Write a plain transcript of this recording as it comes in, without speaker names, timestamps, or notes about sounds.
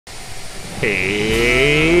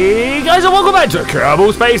Hey guys, and welcome back to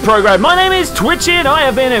Kerbal Space Program. My name is Twitchi and I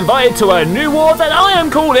have been invited to a new war that I am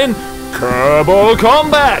calling Kerbal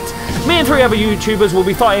Kombat. Me and 3 other YouTubers will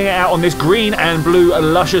be fighting it out on this green and blue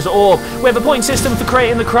luscious orb. We have a point system for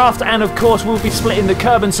creating the craft, and of course we'll be splitting the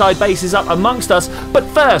Kerbin side bases up amongst us. But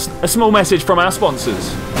first, a small message from our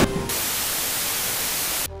sponsors.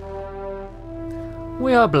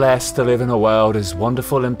 We are blessed to live in a world as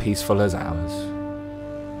wonderful and peaceful as ours.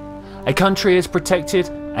 A country is protected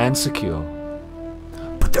and secure.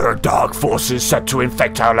 But there are dark forces set to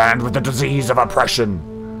infect our land with the disease of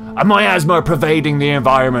oppression. A miasma pervading the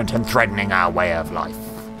environment and threatening our way of life.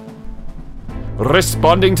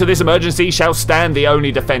 Responding to this emergency shall stand the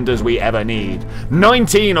only defenders we ever need.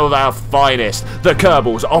 19 of our finest, the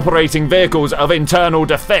Kerbals, operating vehicles of internal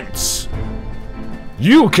defense.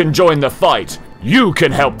 You can join the fight. You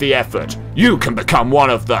can help the effort. You can become one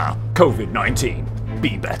of the COVID-19.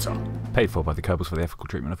 Be better. Paid for by the Kerbals for the ethical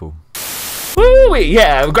treatment of all. Woo!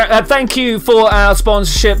 Yeah, thank you for our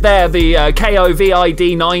sponsorship there, the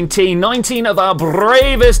KOVID 19 of our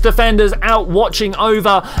bravest defenders out watching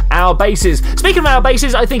over our bases. Speaking of our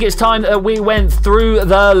bases, I think it's time that we went through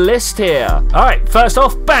the list here. Alright, first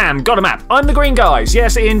off, bam, got a map. I'm the green guys.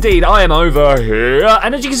 Yes, indeed, I am over here.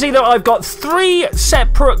 And as you can see there, I've got 3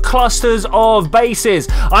 separate clusters of bases.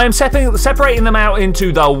 I am separating them out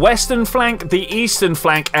into the western flank, the eastern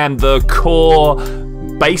flank, and the core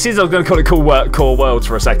bases. I was going to call it core worlds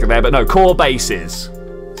for a second there, but no, core bases.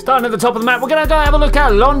 Starting at the top of the map, we're going to go have a look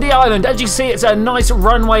at Londi Island. As you can see, it's a nice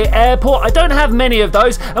runway airport. I don't have many of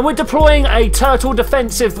those, and we're deploying a turtle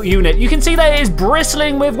defensive unit. You can see that it is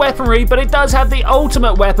bristling with weaponry, but it does have the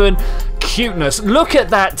ultimate weapon, cuteness. Look at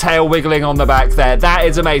that tail wiggling on the back there. That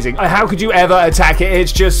is amazing. How could you ever attack it?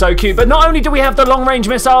 It's just so cute. But not only do we have the long-range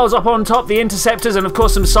missiles up on top, the interceptors, and of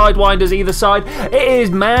course some sidewinders either side, it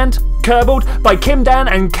is manned, Kerbaled by K.E.T.A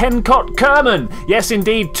and Kerbin. Yes,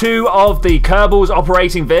 indeed, 2 of the Kerbals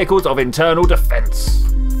operating vehicles of internal defense.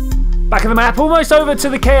 Back of the map, almost over to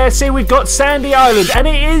the KSC, we've got Sandy Island, and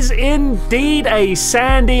it is indeed a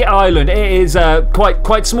sandy island. It is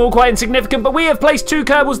quite small, quite insignificant, but we have placed 2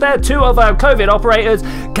 Kerbals there, 2 of our COVID operators,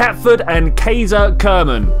 K.E.T.A and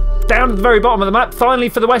Kerbin. Down at the very bottom of the map, finally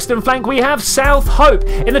for the western flank, we have South Hope.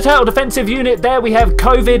 In the turtle defensive unit there, we have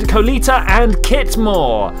K.E.T.A and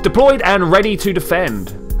Kitmore, deployed and ready to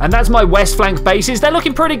defend. And that's my west flank bases. They're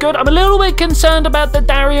looking pretty good. I'm a little bit concerned about the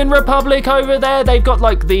Darien Republic over there. They've got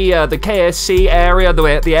like the KSC area,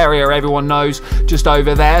 the area everyone knows, just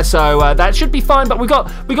over there. So that should be fine. But we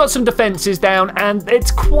got some defenses down, and it's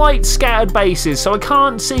quite scattered bases, so I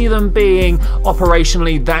can't see them being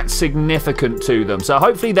operationally that significant to them. So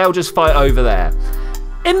hopefully they'll just fight over there.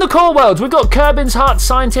 In the core worlds, we've got Kerbin's Heart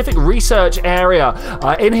Scientific Research Area.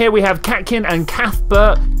 In here we have Katkin and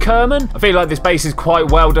Cuthbert Kerman. I feel like this base is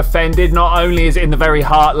quite well defended. Not only is it in the very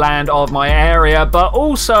heartland of my area, but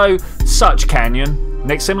also Such Canyon.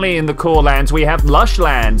 Next, similarly in the core lands, we have Lush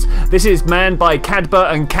Lands. This is manned by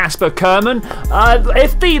Cadbert and Casper Kerman.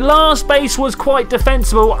 If the last base was quite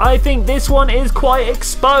defensible, I think this one is quite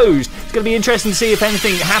exposed. It's going to be interesting to see if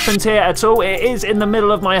anything happens here at all. It is in the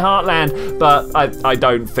middle of my heartland, but I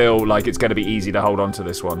don't feel like it's going to be easy to hold on to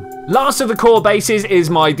this one. Last of the core bases is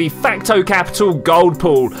my de facto capital, Gold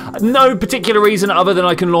Pool. No particular reason other than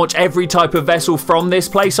I can launch every type of vessel from this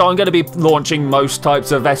place, so I'm going to be launching most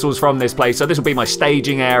types of vessels from this place. So this will be my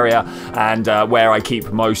staging area and where I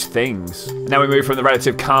keep most things. Now we move from the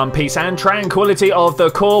relative calm, peace and tranquility of the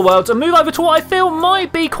core worlds and move over to what I feel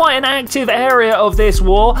might be quite an active area of this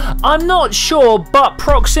war. I'm not sure, but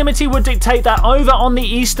proximity would dictate that over on the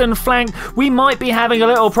eastern flank we might be having a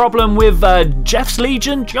little problem with Joff's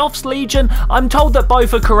Legion. I'm told that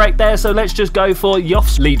both are correct there, so let's just go for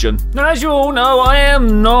Joff's Legion. Now, as you all know, I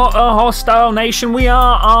am not a hostile nation. We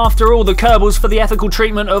are, after all, the Kerbals for the ethical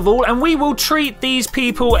treatment of all, and we will treat these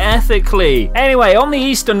people ethically. Anyway, on the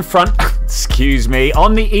eastern front, excuse me,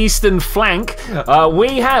 on the eastern flank,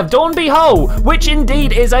 we have Dornby Hole, which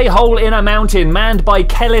indeed is a hole in a mountain manned by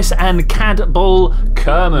Kellis and Kerbal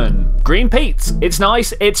Kombat. Green Peats. It's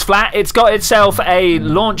nice, it's flat, it's got itself a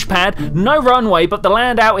launch pad, no runway, but the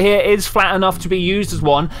land out here is flat enough to be used as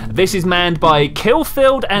one. This is manned by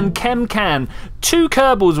Killfield and Kemcan, 2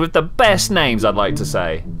 Kerbals with the best names, I'd like to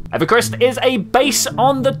say. Evercrest is a base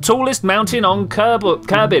on the tallest mountain on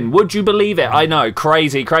Kerbin. Would you believe it? I know,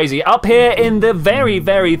 crazy. Up here here in the very,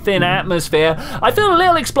 very thin atmosphere. I feel a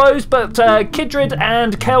little exposed, but K.E.T.A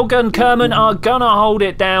and Kerbin are gonna hold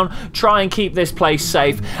it down, try and keep this place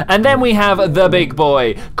safe. And then we have the big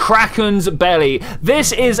boy, Kraken's Belly.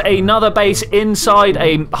 This is another base inside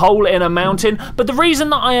a hole in a mountain, but the reason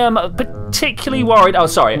that I am particularly worried, oh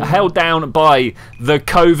sorry, held down by the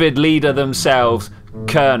COVID leader themselves,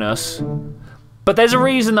 Kernus. But there's a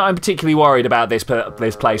reason that I'm particularly worried about this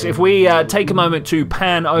place. If we take a moment to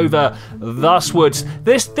pan over thuswards,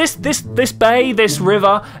 this bay, this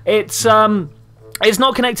river, it's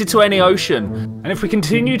not connected to any ocean. And if we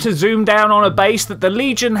continue to zoom down on a base that the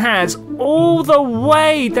Legion has all the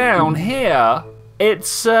way down here,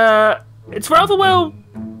 it's rather well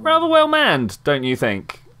manned, don't you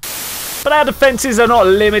think? But our defences are not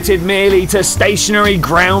limited merely to stationary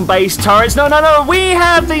ground-based turrets. No, we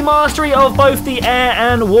have the mastery of both the air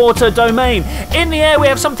and water domain. In the air, we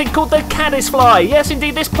have something called the Caddisfly. Yes,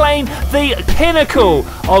 indeed, this plane, the pinnacle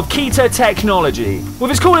of K.E.T.A technology.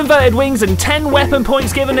 With its cool inverted wings and 10 weapon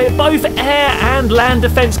points given it both air and land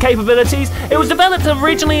defense capabilities, it was developed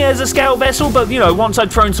originally as a scout vessel, but, you know, once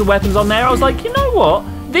I'd thrown some weapons on there, I was like, you know what?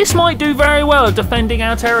 This might do very well at defending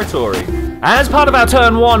our territory. As part of our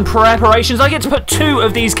turn 1 preparations, I get to put 2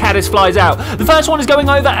 of these Caddisflies out. The first one is going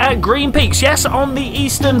over at Green Peaks, yes, on the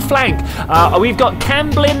eastern flank. We've got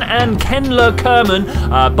Kerbin and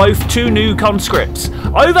Kerbal, both 2 new conscripts.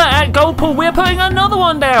 Over at Goldpool, we're putting another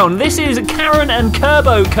one down. This is Karen and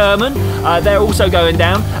Kerbin. They're also going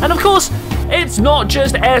down. And of course, it's not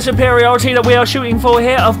just air superiority that we are shooting for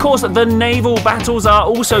here. Of course, the naval battles are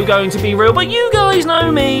also going to be real. But you guys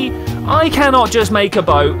know me. I cannot just make a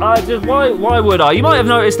boat. Why would I? You might have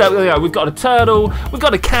noticed that, you know, we've got a turtle, we've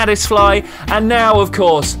got a caddisfly, and now, of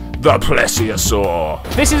course, the plesiosaur.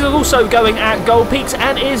 This is also going at Gold Peaks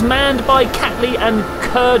and is manned by Kerbal and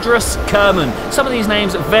Kerbin. Some of these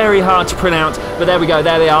names are very hard to pronounce, but there we go,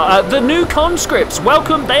 there they are. The new conscripts,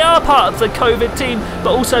 welcome. They are part of the COVID team, but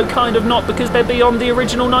also kind of not because they're beyond the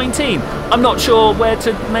original 19. I'm not sure where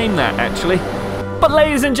to name that, actually. But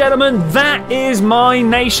ladies and gentlemen, that is my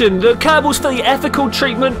nation. The Kerbals for the ethical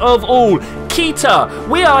treatment of all. K.E.T.A,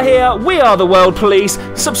 we are here, we are the world police.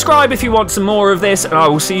 Subscribe if you want some more of this, and I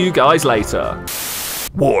will see you guys later.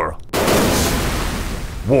 War.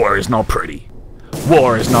 War is not pretty.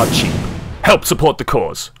 War is not cheap. Help support the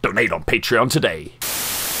cause. Donate on Patreon today.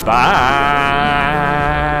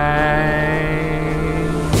 Bye.